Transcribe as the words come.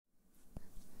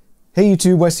Hey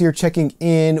YouTube, Wes here checking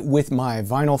in with my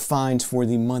vinyl finds for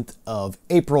the month of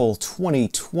April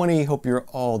 2020. Hope you're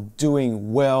all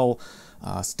doing well,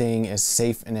 staying as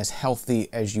safe and as healthy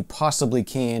as you possibly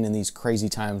can in these crazy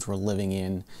times we're living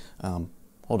in.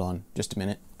 Hold on just a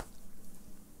minute.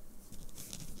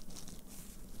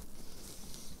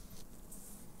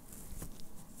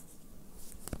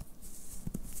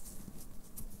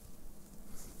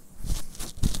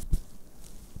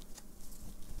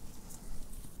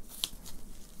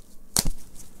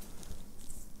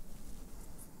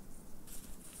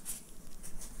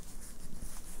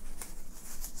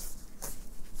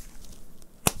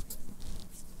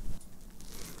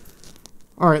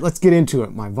 All right, let's get into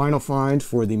it. My vinyl find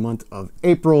for the month of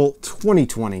April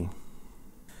 2020.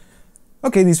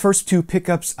 Okay, these first two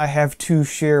pickups I have to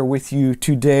share with you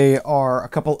today are a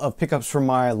couple of pickups from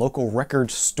my local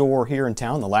record store here in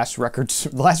town, the last record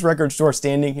store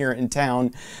standing here in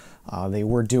town. They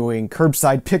were doing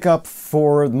curbside pickup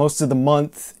for most of the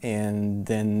month, and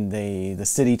then the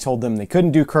city told them they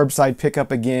couldn't do curbside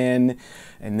pickup again,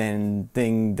 and then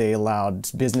they allowed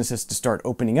businesses to start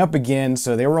opening up again,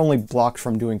 so they were only blocked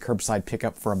from doing curbside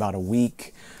pickup for about a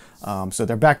week. So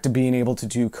they're back to being able to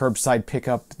do curbside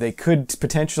pickup. They could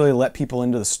potentially let people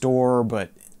into the store,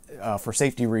 but for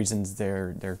safety reasons,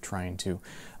 they're trying to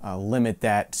limit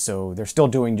that. So they're still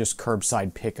doing just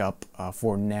curbside pickup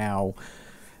for now.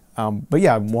 But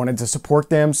yeah, I wanted to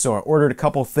support them, so I ordered a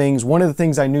couple things. One of the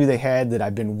things I knew they had that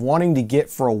I've been wanting to get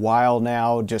for a while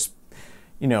now, just,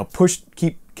 you know,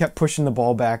 kept pushing the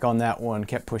ball back on that one,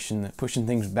 kept pushing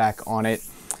things back on it.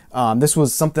 This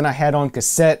was something I had on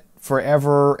cassette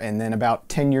forever, and then about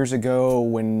 10 years ago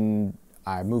when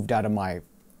I moved out of my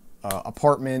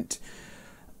apartment,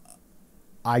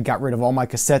 I got rid of all my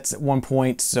cassettes at one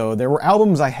point, so there were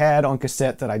albums I had on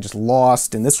cassette that I just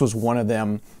lost, and this was one of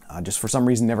them. Just for some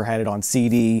reason never had it on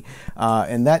CD,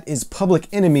 and that is Public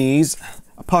Enemy's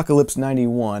Apocalypse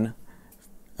 91,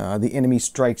 The Enemy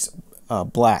Strikes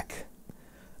Black.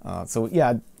 So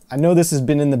yeah, I know this has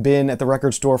been in the bin at the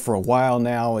record store for a while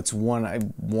now. It's one I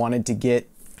wanted to get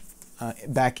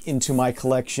back into my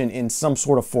collection in some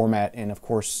sort of format, and of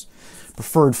course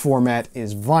preferred format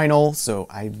is vinyl, so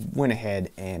I went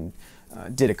ahead and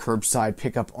did a curbside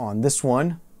pickup on this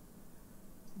one.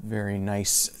 Very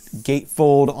nice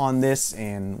gatefold on this,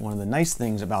 and one of the nice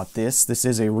things about this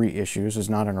is a reissue. This is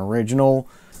not an original.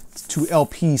 It's 2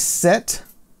 LP set,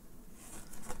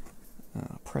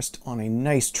 pressed on a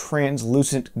nice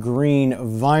translucent green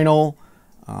vinyl.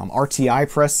 RTI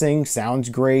pressing, sounds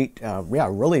great. Yeah,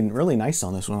 really nice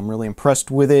on this one. I'm really impressed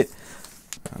with it.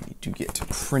 You do get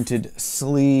printed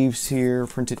sleeves here,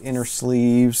 printed inner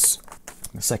sleeves.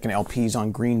 The second LP is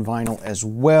on green vinyl as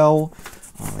well.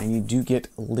 And you do get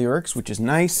lyrics, which is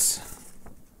nice.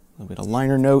 A little bit of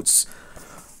liner notes.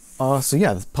 So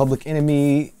yeah, the Public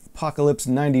Enemy, Apocalypse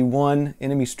 91,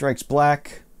 Enemy Strikes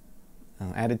Black,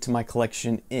 added to my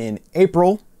collection in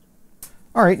April.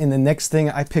 All right, and the next thing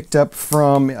I picked up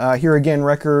from Here Again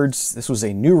Records, this was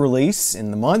a new release in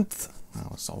the month.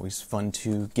 It's always fun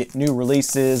to get new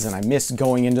releases, and I miss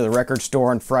going into the record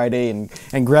store on Friday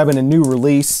and grabbing a new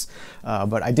release.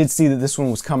 But I did see that this one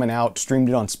was coming out, streamed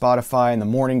it on Spotify in the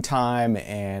morning time,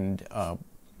 and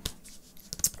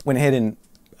went ahead and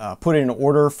put it in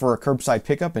order for a curbside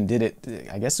pickup and did it.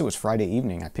 I guess it was Friday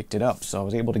evening I picked it up, so I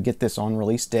was able to get this on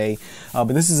release day. But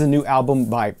this is a new album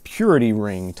by Purity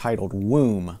Ring titled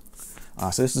Womb.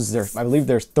 So this is I believe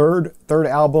their third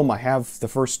album. I have the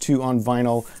first 2 on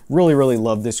vinyl. Really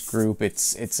love this group.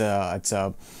 It's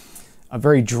a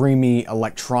very dreamy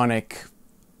electronic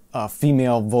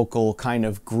female vocal kind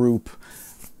of group.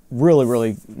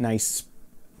 Really nice,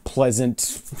 pleasant,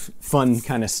 fun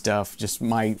kind of stuff. Just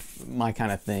my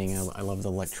kind of thing. I love the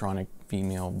electronic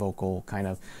female vocal kind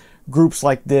of groups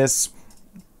like this.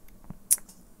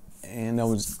 And I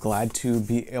was glad to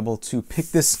be able to pick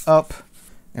this up.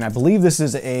 And I believe this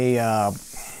is an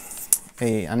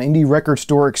indie record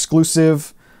store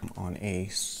exclusive on a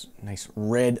nice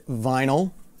red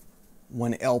vinyl,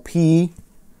 1 LP.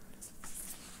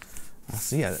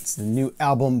 So yeah, that's the new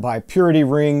album by Purity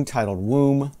Ring titled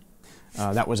Womb.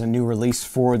 That was a new release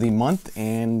for the month,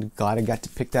 and glad I got to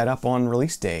pick that up on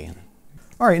release day.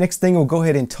 All right, next thing we'll go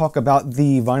ahead and talk about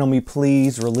the Vinyl Me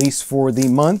Please release for the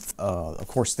month. Of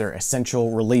course, their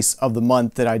essential release of the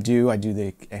month that I do. I do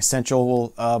the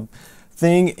essential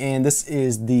thing, and this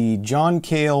is the John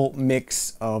Cale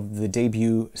mix of the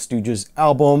debut Stooges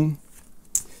album.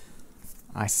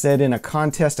 I said in a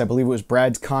contest, I believe it was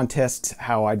Brad's contest,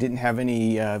 how I didn't have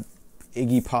any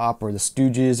Iggy Pop or the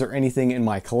Stooges or anything in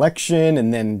my collection,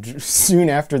 and then soon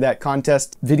after that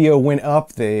contest video went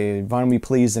up, the Vinyl Me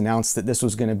Please announced that this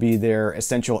was going to be their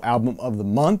essential album of the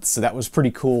month. So that was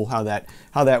pretty cool how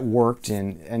that worked,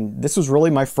 and this was really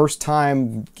my first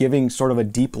time giving sort of a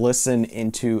deep listen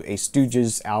into a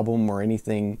Stooges album or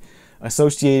anything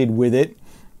associated with it.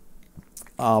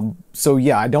 So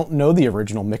yeah, I don't know the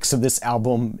original mix of this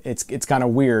album. It's kind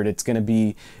of weird. It's gonna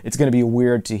be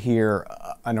weird to hear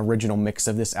an original mix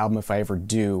of this album if I ever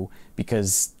do,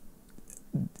 because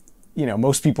you know,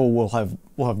 most people will have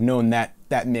known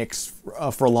that mix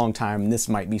for a long time, and this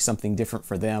might be something different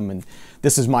for them. And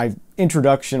this is my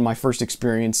introduction, my first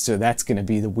experience, so that's gonna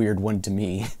be the weird one to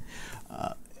me.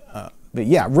 But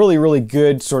yeah, really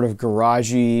good sort of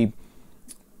garagey,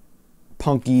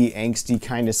 punky, angsty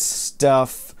kind of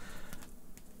stuff.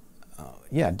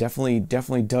 Yeah, definitely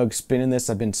dug spinning this.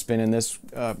 I've been spinning this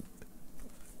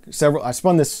I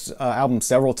spun this album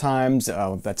several times.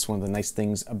 That's one of the nice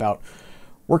things about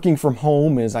working from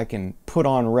home, is I can put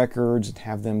on records and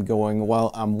have them going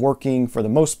while I'm working for the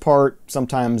most part.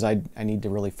 Sometimes I need to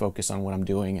really focus on what I'm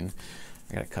doing, and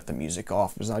I gotta cut the music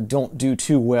off because I don't do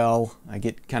too well. I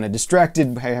get kind of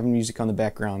distracted by having music on the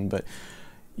background, but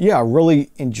yeah, I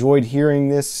really enjoyed hearing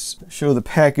this. Show the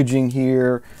packaging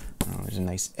here. There's a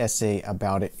nice essay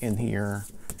about it in here,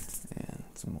 and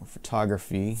some more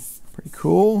photography. Pretty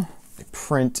cool. A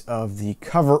print of the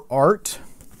cover art,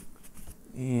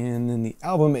 and then the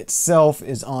album itself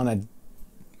is on a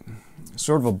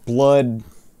sort of a blood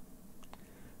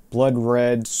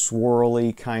red,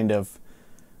 swirly kind of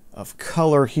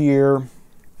color here.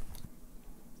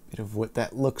 Bit of what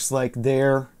that looks like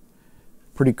there.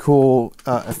 Pretty cool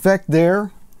effect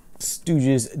there.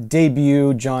 Stooges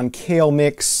debut John Cale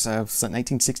mix.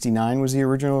 1969 was the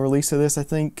original release of this, I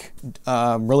think.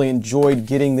 Really enjoyed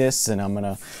getting this, and I'm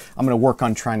gonna work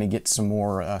on trying to get some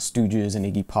more Stooges and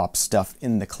Iggy Pop stuff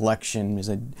in the collection, because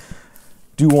I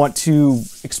do want to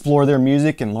explore their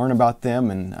music and learn about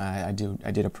them, and I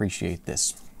did appreciate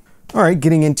this. All right,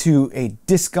 getting into a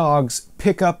Discogs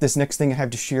pickup. This next thing I have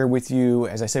to share with you,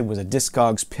 as I said, was a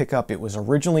Discogs pickup. It was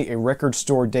originally a Record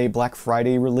Store Day Black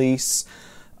Friday release.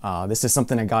 This is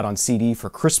something I got on CD for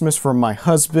Christmas from my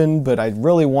husband, but I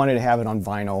really wanted to have it on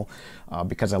vinyl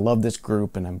because I love this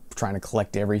group and I'm trying to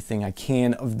collect everything I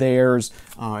can of theirs.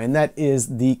 And that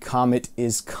is The Comet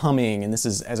Is Coming. And this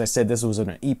is, as I said, this was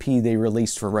an EP they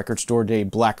released for Record Store Day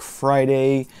Black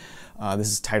Friday.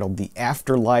 This is titled The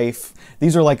Afterlife.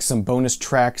 These are like some bonus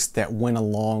tracks that went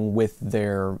along with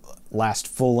their last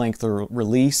full-length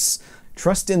release,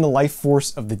 Trust in the Life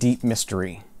Force of the Deep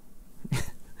Mystery.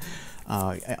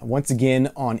 Once again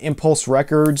on Impulse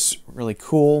Records, really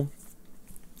cool.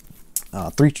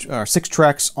 6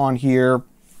 tracks on here,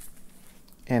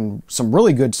 and some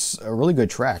really good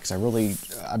tracks.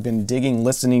 I've been digging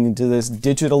listening to this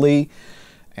digitally,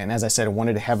 and as I said, I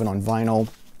wanted to have it on vinyl.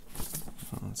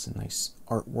 It's a nice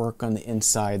artwork on the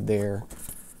inside there.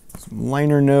 Some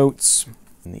liner notes,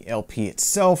 and the LP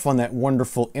itself on that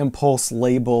wonderful Impulse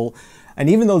label. And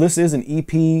even though this is an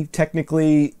EP,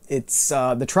 technically, it's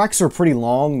the tracks are pretty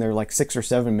long. They're like 6 or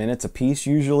 7 minutes a piece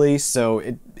usually, so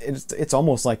it's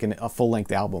almost like a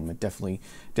full-length album. It definitely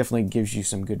gives you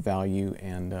some good value,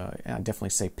 and I definitely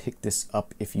say pick this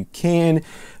up if you can.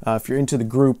 If you're into the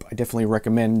group, I definitely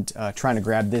recommend trying to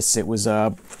grab this. It was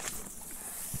I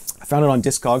found it on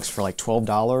Discogs for like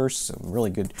 $12, so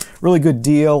really good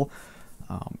deal.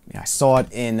 I saw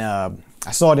it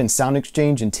in Sound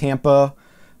Exchange in Tampa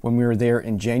when we were there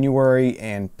in January,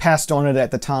 and passed on it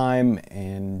at the time,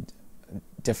 and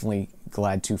definitely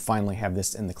glad to finally have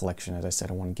this in the collection. As I said,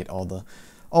 I want to get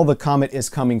all the Comet Is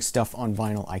Coming stuff on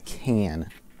vinyl I can.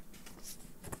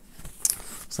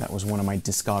 So that was one of my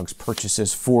Discogs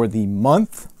purchases for the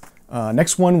month.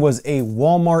 Next one was a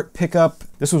Walmart pickup.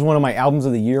 This was one of my albums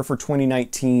of the year for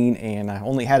 2019, and I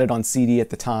only had it on CD at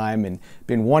the time and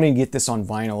been wanting to get this on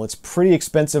vinyl. It's pretty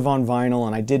expensive on vinyl,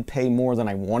 and I did pay more than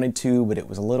I wanted to, but it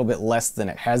was a little bit less than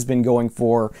it has been going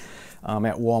for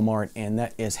at Walmart, and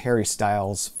that is Harry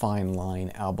Styles' Fine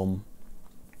Line album.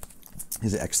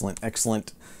 His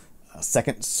excellent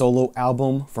second solo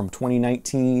album from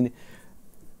 2019.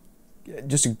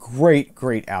 Just a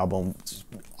great album.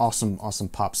 Awesome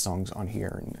pop songs on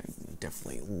here, and I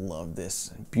definitely love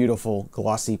this. Beautiful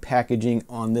glossy packaging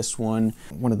on this one.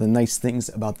 One of the nice things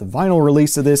about the vinyl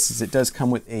release of this is it does come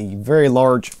with a very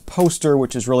large poster,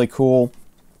 which is really cool.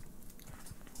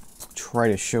 Try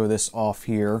to show this off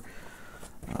here.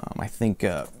 I think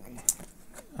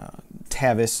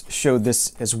Tavis showed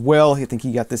this as well. I think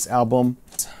he got this album.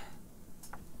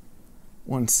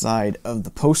 One side of the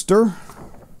poster.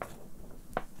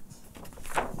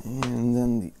 And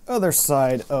the other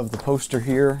side of the poster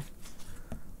here,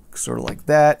 sort of like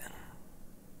that.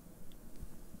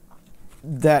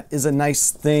 That is a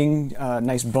nice thing,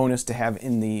 nice bonus to have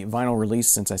in the vinyl release,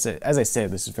 since as I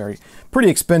said, this is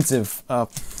pretty expensive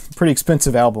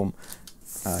album.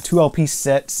 2 LP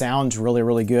set, sounds really,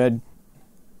 really good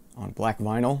on black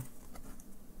vinyl.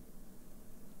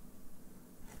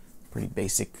 Pretty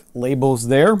basic labels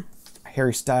there.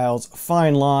 Harry Styles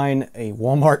Fine Line, a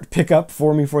Walmart pickup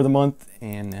for me for the month,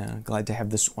 and glad to have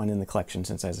this one in the collection,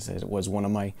 since, as I said, it was one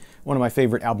of my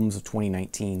favorite albums of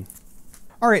 2019.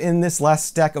 All right, and this last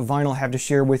stack of vinyl I have to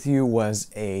share with you was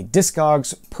a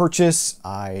Discogs purchase.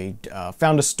 I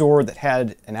found a store that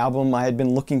had an album I had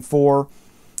been looking for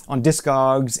on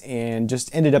Discogs, and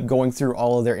just ended up going through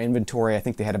all of their inventory. I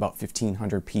think they had about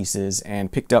 1,500 pieces,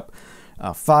 and picked up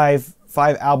five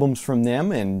albums from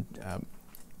them, and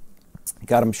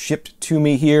got them shipped to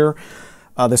me here.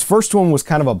 This first one was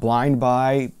kind of a blind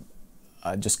buy,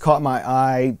 just caught my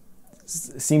eye,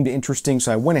 seemed interesting,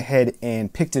 so I went ahead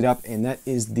and picked it up, and that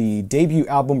is the debut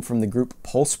album from the group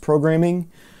Pulse Programming,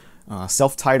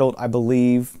 self-titled, I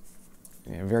believe.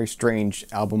 Yeah, very strange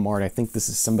album art. I think this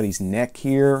is somebody's neck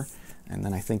here, and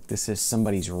then I think this is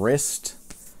somebody's wrist.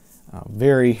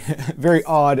 Very, very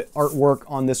odd artwork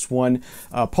on this one.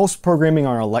 Pulse Programming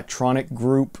are an electronic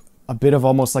group, a bit of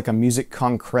almost like a music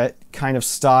concrete kind of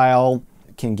style.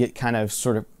 Can get kind of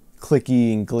sort of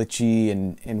clicky and glitchy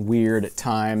and weird at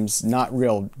times. Not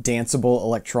real danceable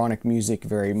electronic music,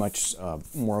 very much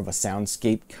more of a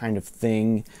soundscape kind of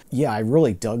thing. Yeah, I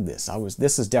really dug this.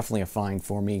 This is definitely a find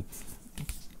for me.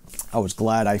 I was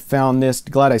glad I found this,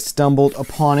 glad I stumbled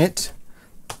upon it.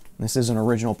 This is an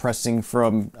original pressing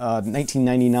from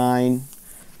 1999.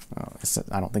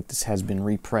 I don't think this has been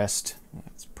repressed.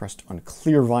 It's pressed on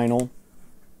clear vinyl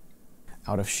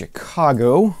out of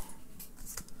Chicago.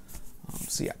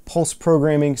 So yeah, Pulse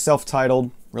Programming,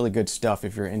 self-titled, really good stuff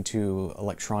if you're into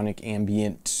electronic,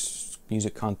 ambient,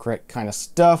 music concrete kind of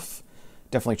stuff.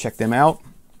 Definitely check them out.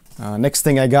 Next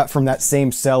thing I got from that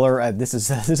same seller, this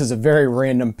is a very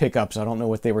random pickup, so I don't know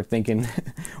what they were thinking,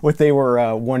 what they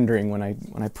were wondering when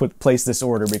I placed this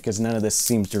order, because none of this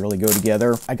seems to really go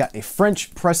together. I got a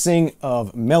French pressing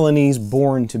of Melanie's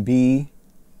Born to Be.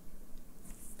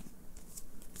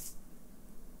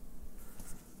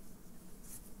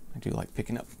 I do like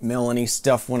picking up Melanie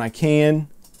stuff when I can.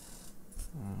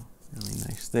 Really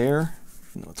nice there.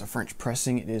 Even though it's a French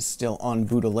pressing, it is still on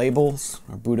Buddha labels,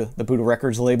 or the Buddha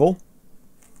Records label.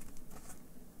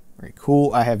 Very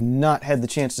cool. I have not had the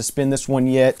chance to spin this one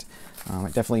yet.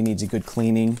 It definitely needs a good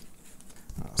cleaning.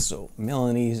 So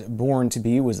Melanie's Born to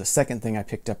Be was the second thing I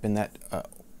picked up in that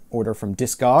order from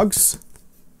Discogs.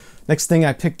 Next thing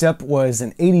I picked up was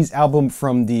an 80s album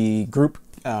from the group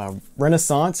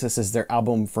Renaissance. This is their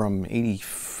album from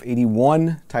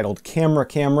 81 titled Camera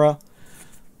Camera.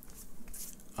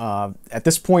 At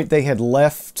this point, they had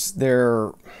left their,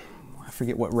 I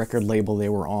forget what record label they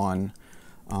were on.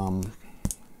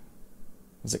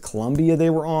 Was it Columbia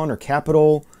they were on, or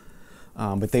Capitol?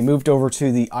 But they moved over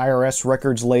to the IRS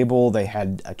Records label. They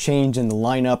had a change in the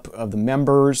lineup of the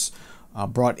members,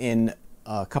 brought in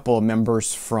a couple of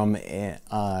members from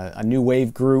a new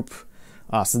wave group.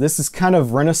 So this is kind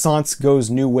of Renaissance goes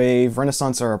new wave.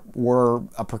 Renaissance were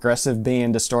a progressive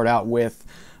band to start out with.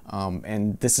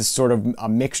 And this is sort of a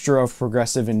mixture of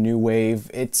progressive and new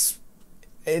wave. It's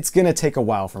going to take a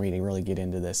while for me to really get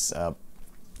into this.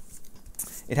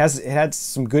 It had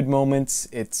some good moments.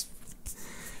 It's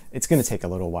going to take a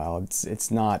little while.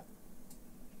 It's not,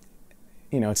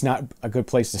 it's not a good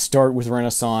place to start with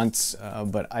Renaissance.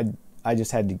 But I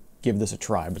just had to give this a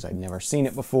try, because I'd never seen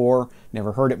it before,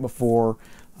 never heard it before.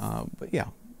 But yeah,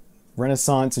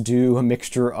 Renaissance do a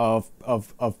mixture of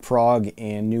prog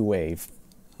and new wave.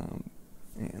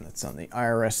 And that's on the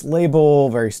IRS label,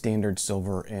 very standard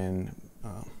silver and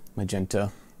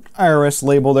magenta IRS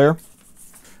label there.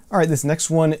 All right, this next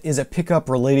one is a pickup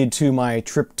related to my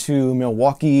trip to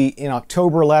Milwaukee in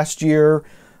October last year.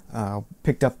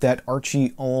 Picked up that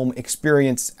Archie Ohm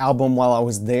Experience album while I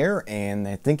was there, and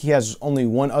I think he has only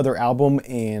one other album,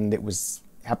 and it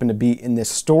happened to be in this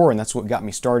store, and that's what got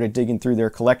me started digging through their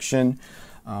collection.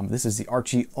 This is the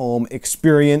Archie Ohm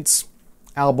Experience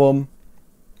album.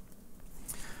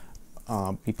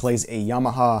 He plays a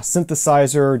Yamaha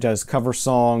synthesizer, does cover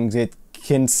songs. It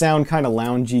can sound kind of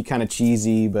loungy, kind of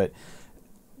cheesy, but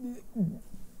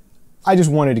I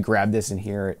just wanted to grab this and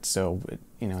hear it. So,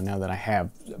 now that I have,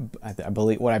 I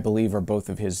believe are both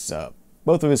of his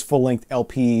full-length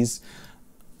LPs,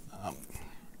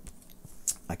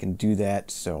 I can do that.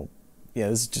 So, yeah,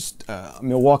 this is just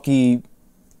Milwaukee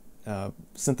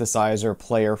synthesizer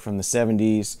player from the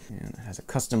 70s, and it has a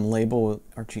custom label with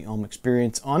Archie Elm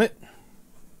Experience on it.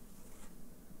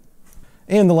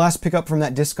 And the last pickup from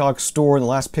that Discog store, and the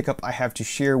last pickup I have to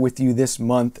share with you this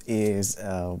month is,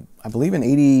 I believe, an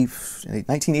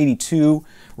 1982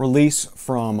 release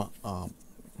from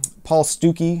Paul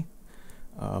Stuckey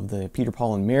of the Peter,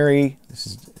 Paul, and Mary. This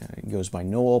is goes by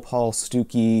Noel Paul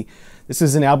Stuckey. This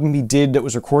is an album he did that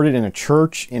was recorded in a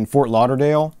church in Fort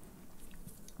Lauderdale.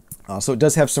 So it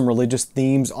does have some religious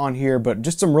themes on here, but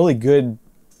just some really good,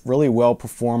 really well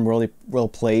performed, really well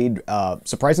played,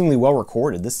 surprisingly well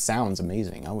recorded. This sounds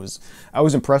amazing. I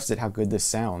was impressed at how good this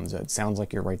sounds. It sounds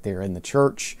like you're right there in the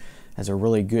church. Has a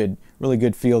really good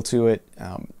feel to it.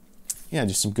 Yeah,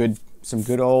 just some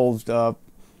good old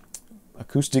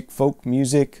acoustic folk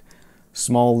music.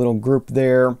 Small little group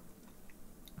there.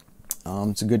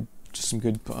 It's just some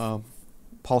good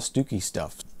Paul Stuckey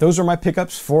stuff. Those are my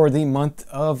pickups for the month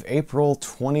of April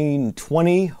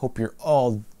 2020. Hope you're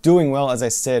all doing well. As I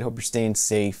said, hope you're staying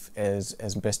safe as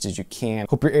best as you can.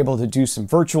 Hope you're able to do some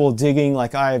virtual digging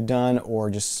like I have done, or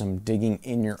just some digging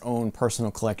in your own personal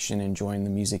collection, enjoying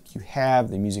the music you have,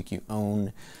 the music you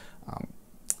own.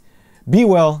 Be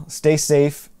well, stay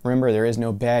safe. Remember, there is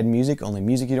no bad music, only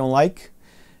music you don't like.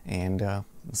 And we'll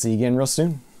see you again real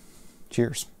soon.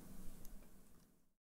 Cheers.